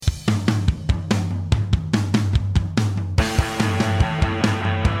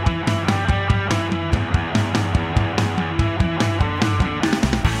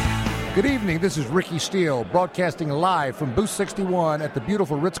This is Ricky Steele, broadcasting live from Booth 61 at the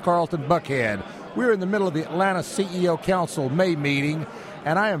beautiful Ritz-Carlton Buckhead. We're in the middle of the Atlanta CEO Council May meeting,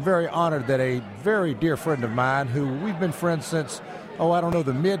 and I am very honored that a very dear friend of mine, who we've been friends since,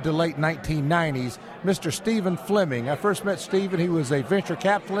 the mid to late 1990s, Mr. Stephen Fleming. I first met Stephen. He was a venture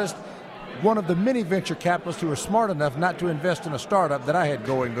capitalist, one of the many venture capitalists who were smart enough not to invest in a startup that I had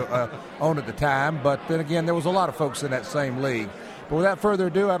going on at the time. But then again, there was a lot of folks in that same league. But without further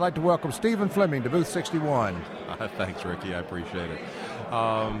ado, I'd like to welcome Stephen Fleming to Booth 61. Thanks, Ricky. I appreciate it.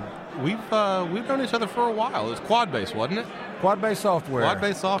 We've known each other for a while. It was Quad-Base, wasn't it? Quad-Base Software.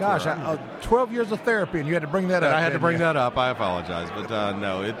 Quad-Base Software. Gosh, 12 years of therapy, and you had to bring that up. I had to bring that up. I apologize, but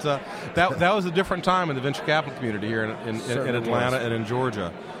no, it's that was a different time in the venture capital community here in Atlanta and in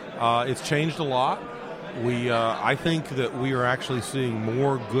Georgia. It's changed a lot. I think that we are actually seeing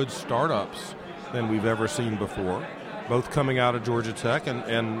more good startups than we've ever seen before, both coming out of Georgia Tech and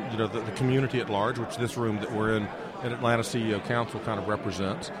the community at large, which this room that we're in at Atlanta CEO Council kind of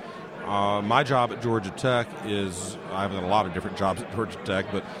represents. My job at Georgia Tech is, I've done a lot of different jobs at Georgia Tech,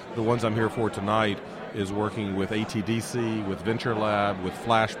 but the ones I'm here for tonight is working with ATDC, with Venture Lab, with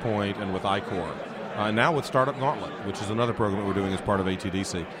Flashpoint, and with iCore. And now with Startup Gauntlet, which is another program that we're doing as part of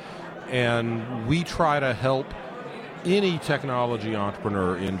ATDC. And we try to help any technology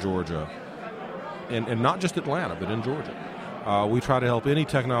entrepreneur in Georgia, and not just Atlanta, but in Georgia. We try to help any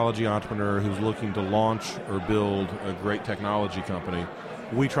technology entrepreneur who's looking to launch or build a great technology company.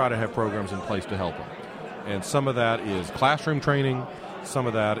 We try to have programs in place to help them. And some of that is classroom training, some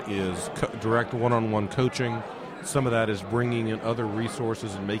of that is direct one-on-one coaching, some of that is bringing in other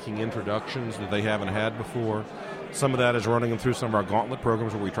resources and making introductions that they haven't had before. Some of that is running them through some of our Gauntlet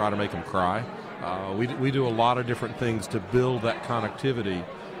programs where we try to make them cry. We do a lot of different things to build that connectivity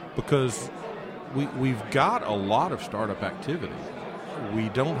because we've got a lot of startup activity. We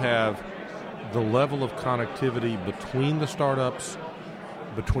don't have the level of connectivity between the startups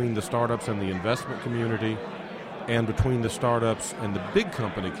and the investment community, and between the startups and the big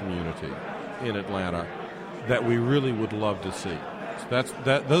company community in Atlanta that we really would love to see. So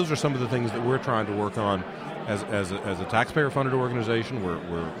those are some of the things that we're trying to work on as a taxpayer-funded organization.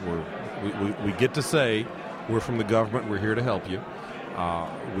 We get to say we're from the government. We're here to help you.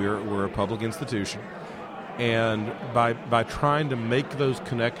 We're a public institution, and by trying to make those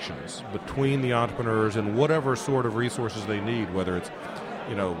connections between the entrepreneurs and whatever sort of resources they need, whether it's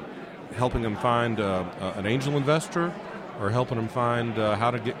helping them find an angel investor or helping them find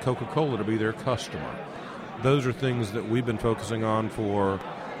how to get Coca-Cola to be their customer. Those are things that we've been focusing on for,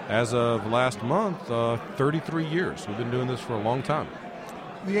 as of last month, 33 years. We've been doing this for a long time.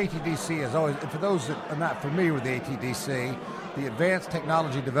 The ATDC is always, for those that are not familiar with the ATDC, the Advanced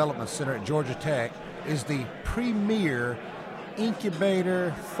Technology Development Center at Georgia Tech is the premier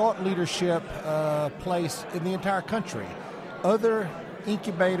incubator, thought leadership place in the entire country. Other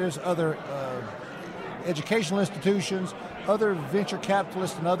incubators, other educational institutions, other venture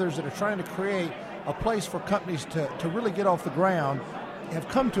capitalists and others that are trying to create a place for companies to really get off the ground have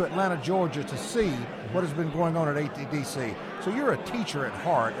come to Atlanta, Georgia to see what has been going on at ATDC. So you're a teacher at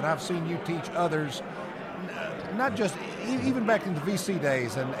heart, and I've seen you teach others, not just, even back in the VC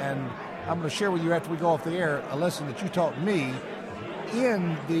days, and I'm going to share with you after we go off the air a lesson that you taught me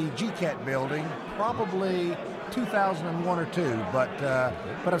in the GCAT building, probably 2001 or two, but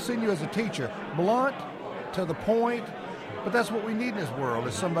I've seen you as a teacher, blunt, to the point, but that's what we need in this world,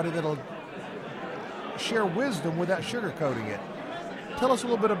 is somebody that'll share wisdom without sugarcoating it. Tell us a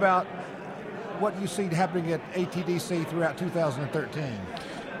little bit about what you see happening at ATDC throughout 2013.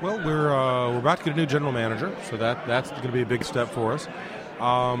 Well, we're about to get a new general manager, so that's going to be a big step for us.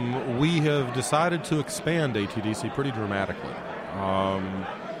 We have decided to expand ATDC pretty dramatically.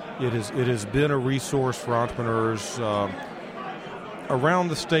 It has been a resource for entrepreneurs around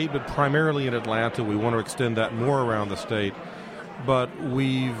the state, but primarily in Atlanta. We want to extend that more around the state. But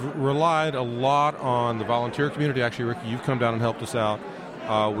we've relied a lot on the volunteer community. Actually, Ricky, you've come down and helped us out.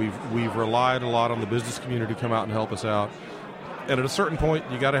 We've relied a lot on the business community to come out and help us out. And at a certain point,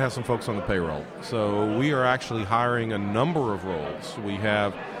 you got to have some folks on the payroll. So we are actually hiring a number of roles. We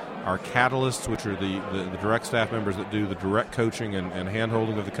have our catalysts, which are the direct staff members that do the direct coaching and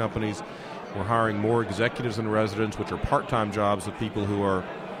hand-holding of the companies. We're hiring more executives and residents, which are part-time jobs of people who are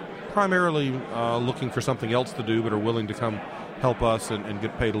primarily looking for something else to do but are willing to come help us and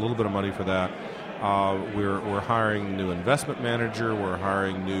get paid a little bit of money for that. We're hiring a new investment manager. We're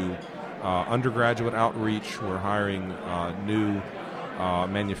hiring new undergraduate outreach. We're hiring new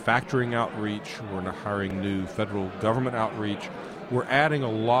manufacturing outreach. We're hiring new federal government outreach. We're adding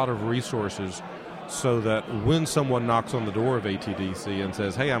a lot of resources so that when someone knocks on the door of ATDC and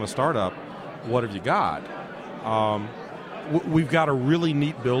says, hey, I'm a startup, what have you got? We've got a really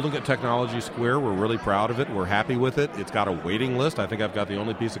neat building at Technology Square. We're really proud of it. We're happy with it. It's got a waiting list. I think I've got the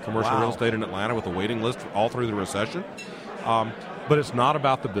only piece of commercial real estate in Atlanta with a waiting list all through the recession. But it's not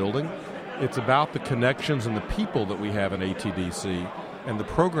about the building. It's about the connections and the people that we have in ATDC and the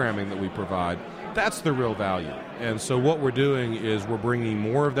programming that we provide. That's the real value. And so what we're doing is we're bringing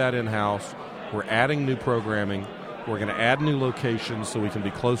more of that in-house. We're adding new programming. We're going to add new locations so we can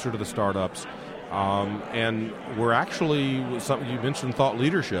be closer to the startups. And we're actually, something you mentioned, thought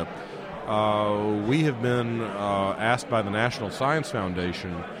leadership. We have been asked by the National Science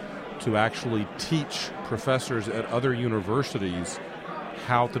Foundation to actually teach professors at other universities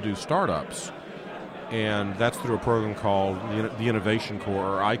how to do startups. And that's through a program called the Innovation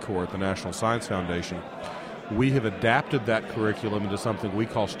Corps, or I-Corps, at the National Science Foundation. We have adapted that curriculum into something we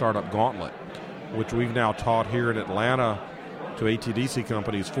call Startup Gauntlet, which we've now taught here in Atlanta to ATDC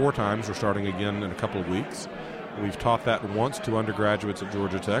companies 4 times. We're starting again in a couple of weeks. We've taught that once to undergraduates at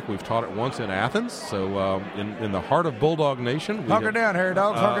Georgia Tech. We've taught it once in Athens, so in the heart of Bulldog Nation. Hunker down, Hairy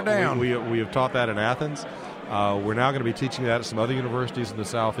Dogs, hunker down. We have taught that in Athens. We're now going to be teaching that at some other universities in the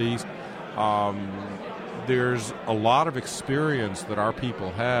Southeast. There's a lot of experience that our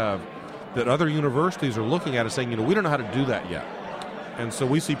people have that other universities are looking at and saying, we don't know how to do that yet. And so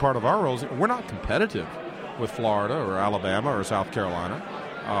we see part of our roles, we're not competitive with Florida or Alabama or South Carolina,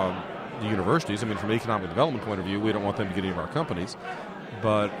 the universities. From an economic development point of view, we don't want them to get any of our companies.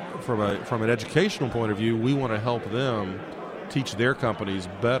 But from an educational point of view, we want to help them teach their companies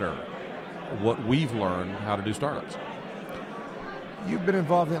better what we've learned how to do startups. You've been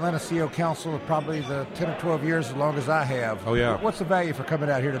involved in the Atlanta CEO Council probably the 10 or 12 years, as long as I have. Oh, yeah. What's the value for coming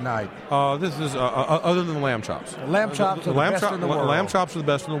out here tonight? This is, other than the lamb chops. Lamb chops are the best in the world. Lamb chops are the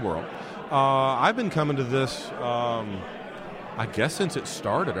best in the world. I've been coming to this, I guess, since it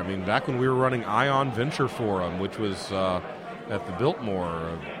started. Back when we were running Ion Venture Forum, which was at the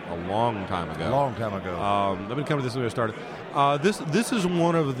Biltmore a long time ago. I've been coming to this when it started. This is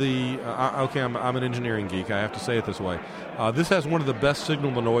one of the, I'm an engineering geek, I have to say it this way. This has one of the best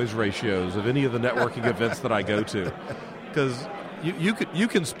signal-to-noise ratios of any of the networking events that I go to. Because you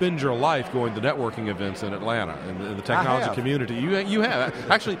can spend your life going to networking events in Atlanta, in the technology community. You have.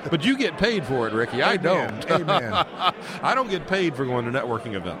 Actually, but you get paid for it, Ricky. I don't. Amen. I don't get paid for going to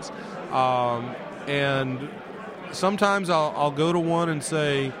networking events. And sometimes I'll go to one and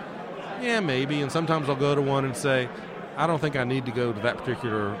say, yeah, maybe. And sometimes I'll go to one and say, I don't think I need to go to that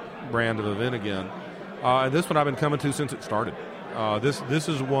particular brand of event again. And this one I've been coming to since it started. This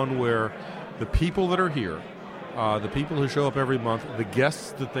is one where the people that are here, the people who show up every month, the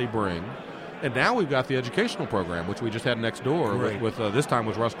guests that they bring, and now we've got the educational program, which we just had next door with this time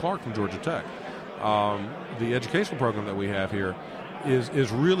was Russ Clark from Georgia Tech. The educational program that we have here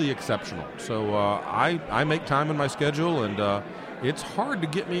is really exceptional. So I make time in my schedule, and it's hard to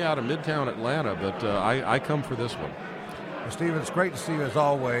get me out of Midtown Atlanta, but I come for this one. Well, Stephen, it's great to see you as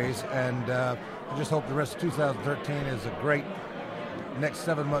always, and I just hope the rest of 2013 is a great next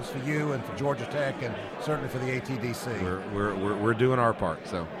 7 months for you and for Georgia Tech, and certainly for the ATDC. We're doing our part.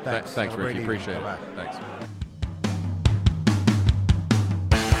 So thanks, Ricky. Appreciate it. Bye-bye. Thanks.